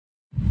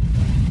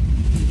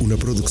Una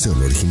producción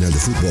original de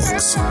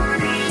Footbox.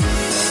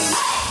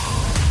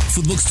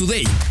 Footbox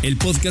Today, el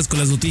podcast con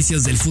las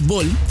noticias del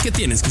fútbol que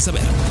tienes que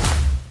saber.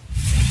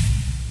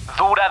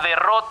 Dura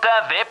derrota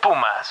de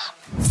Pumas.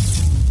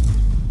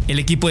 El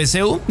equipo de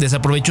CEU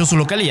desaprovechó su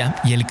localía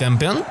y el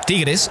campeón,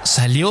 Tigres,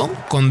 salió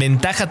con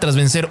ventaja tras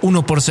vencer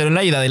 1-0 en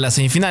la ida de las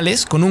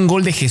semifinales con un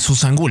gol de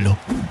Jesús Angulo.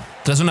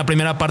 Tras una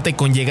primera parte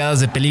con llegadas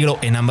de peligro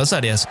en ambas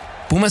áreas,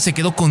 Pumas se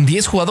quedó con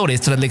 10 jugadores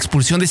tras la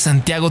expulsión de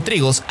Santiago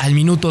Trigos al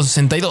minuto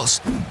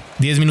 62.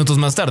 10 minutos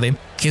más tarde,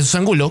 Jesús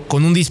Angulo,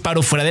 con un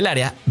disparo fuera del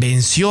área,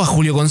 venció a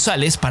Julio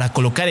González para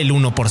colocar el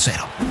 1-0.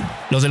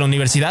 Los de la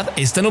universidad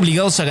están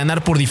obligados a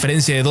ganar por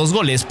diferencia de 2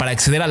 goles para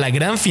acceder a la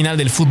gran final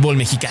del fútbol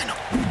mexicano,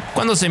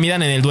 cuando se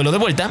midan en el duelo de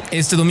vuelta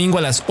este domingo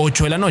a las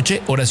 8 de la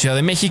noche, hora Ciudad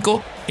de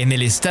México, en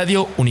el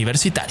Estadio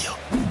Universitario.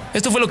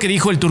 Esto fue lo que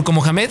dijo el turco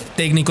Mohamed,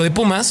 técnico de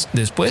Pumas,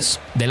 después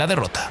de la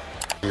derrota.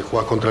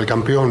 Jugar contra el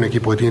campeón, un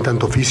equipo que tiene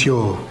tanto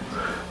oficio,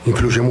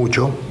 influye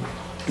mucho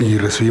y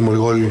recibimos el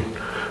gol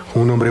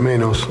con un hombre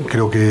menos.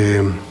 Creo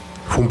que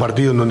fue un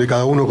partido en donde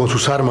cada uno con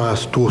sus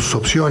armas tuvo sus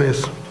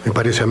opciones. Me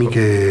parece a mí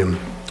que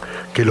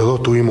los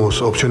dos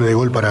tuvimos opciones de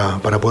gol para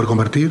poder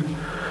convertir.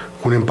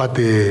 Un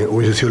empate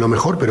hubiese sido lo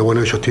mejor, pero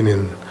bueno, ellos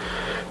tienen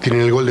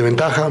el gol de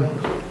ventaja,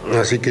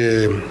 así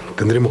que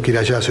tendremos que ir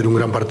allá a hacer un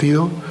gran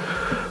partido.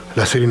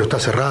 La serie no está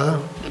cerrada,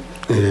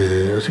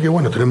 así que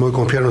bueno, tenemos que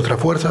confiar en nuestras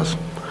fuerzas,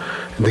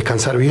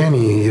 descansar bien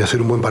y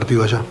hacer un buen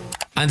partido allá.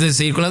 Antes de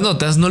seguir con las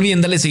notas, no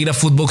olviden darle seguir a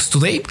Footbox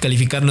Today,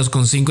 calificarnos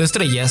con 5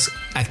 estrellas,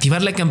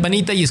 activar la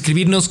campanita y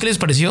escribirnos qué les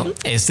pareció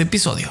este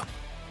episodio.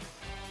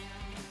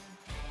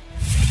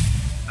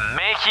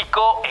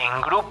 México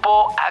en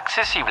grupo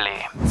accesible.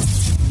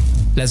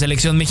 La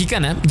selección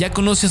mexicana ya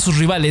conoce a sus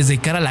rivales de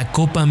cara a la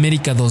Copa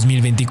América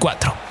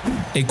 2024.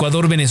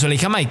 Ecuador, Venezuela y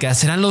Jamaica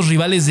serán los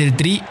rivales del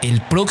Tri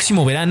el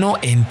próximo verano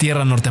en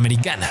tierra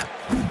norteamericana.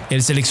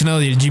 El seleccionado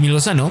del Jimmy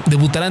Lozano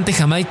debutará ante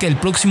Jamaica el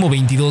próximo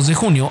 22 de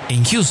junio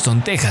en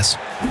Houston, Texas.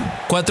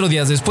 4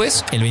 días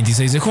después, el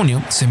 26 de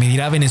junio, se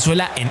medirá a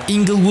Venezuela en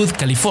Inglewood,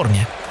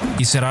 California,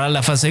 y cerrará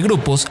la fase de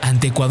grupos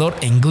ante Ecuador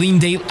en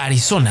Glendale,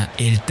 Arizona,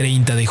 el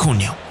 30 de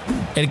junio.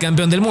 El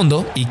campeón del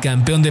mundo y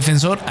campeón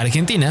defensor,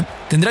 Argentina,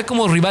 tendrá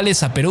como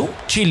rivales a Perú,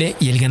 Chile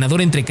y el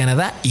ganador entre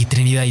Canadá y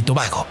Trinidad y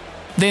Tobago,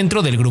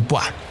 dentro del grupo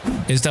A.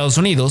 Estados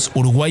Unidos,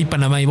 Uruguay,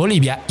 Panamá y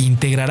Bolivia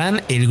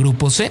integrarán el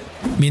grupo C,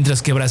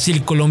 mientras que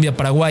Brasil, Colombia,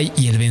 Paraguay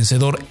y el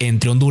vencedor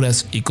entre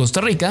Honduras y Costa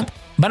Rica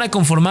van a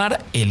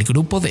conformar el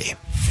grupo D.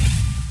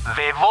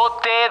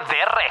 Bebote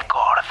de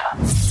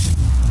récord.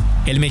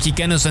 El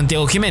mexicano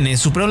Santiago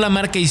Jiménez superó la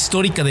marca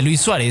histórica de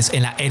Luis Suárez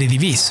en la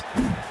Eredivisie,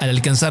 al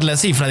alcanzar la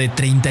cifra de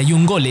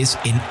 31 goles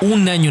en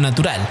un año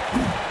natural,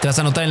 tras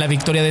anotar en la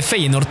victoria de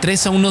Feyenoord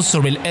 3-1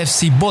 sobre el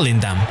FC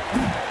Volendam.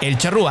 El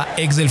charrúa,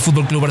 ex del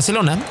FC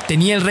Barcelona,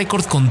 tenía el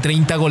récord con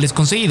 30 goles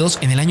conseguidos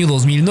en el año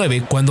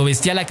 2009 cuando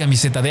vestía la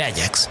camiseta de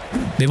Ajax.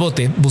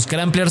 Bebote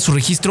buscará ampliar su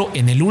registro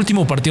en el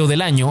último partido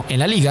del año en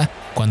la liga,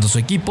 cuando su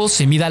equipo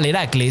se mida al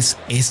Heracles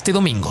este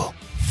domingo.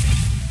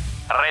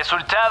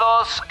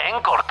 Resultados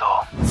en corto.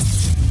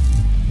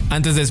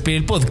 Antes de despedir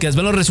el podcast,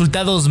 van los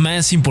resultados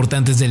más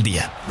importantes del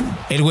día.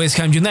 El West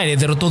Ham United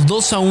derrotó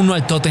 2-1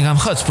 al Tottenham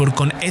Hotspur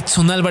con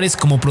Edson Álvarez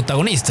como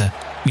protagonista,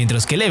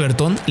 mientras que el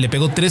Everton le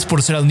pegó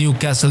 3-0 al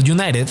Newcastle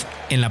United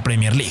en la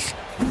Premier League.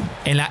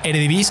 En la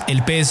Eredivisie, el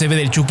PSV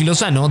del Chucky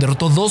Lozano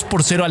derrotó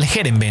 2-0 al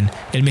Heerenveen.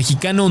 El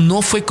mexicano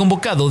no fue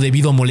convocado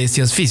debido a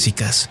molestias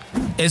físicas.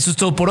 Eso es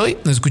todo por hoy.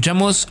 Nos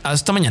escuchamos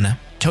hasta mañana.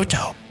 Chao,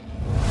 chao.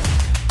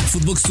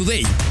 Footbox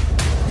Today.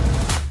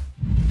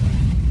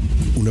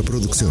 Una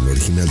producción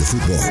original de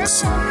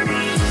Footbox.